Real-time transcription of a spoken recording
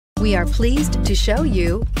We are pleased to show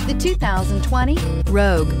you the 2020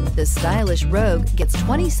 Rogue. The stylish Rogue gets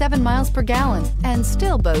 27 miles per gallon and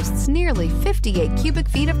still boasts nearly 58 cubic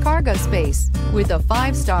feet of cargo space. With a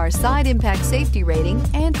 5-star side impact safety rating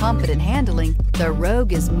and confident handling, the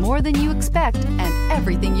Rogue is more than you expect and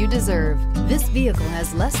everything you deserve. This vehicle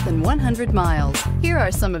has less than 100 miles. Here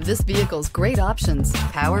are some of this vehicle's great options: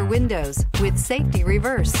 power windows with safety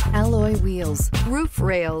reverse, alloy wheels, roof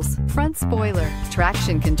rails, front spoiler,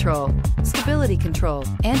 traction control, stability control,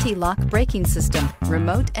 anti-lock braking system,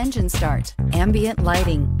 remote engine start, ambient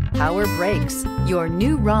lighting, power brakes. Your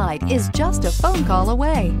new ride is just a phone call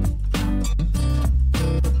away.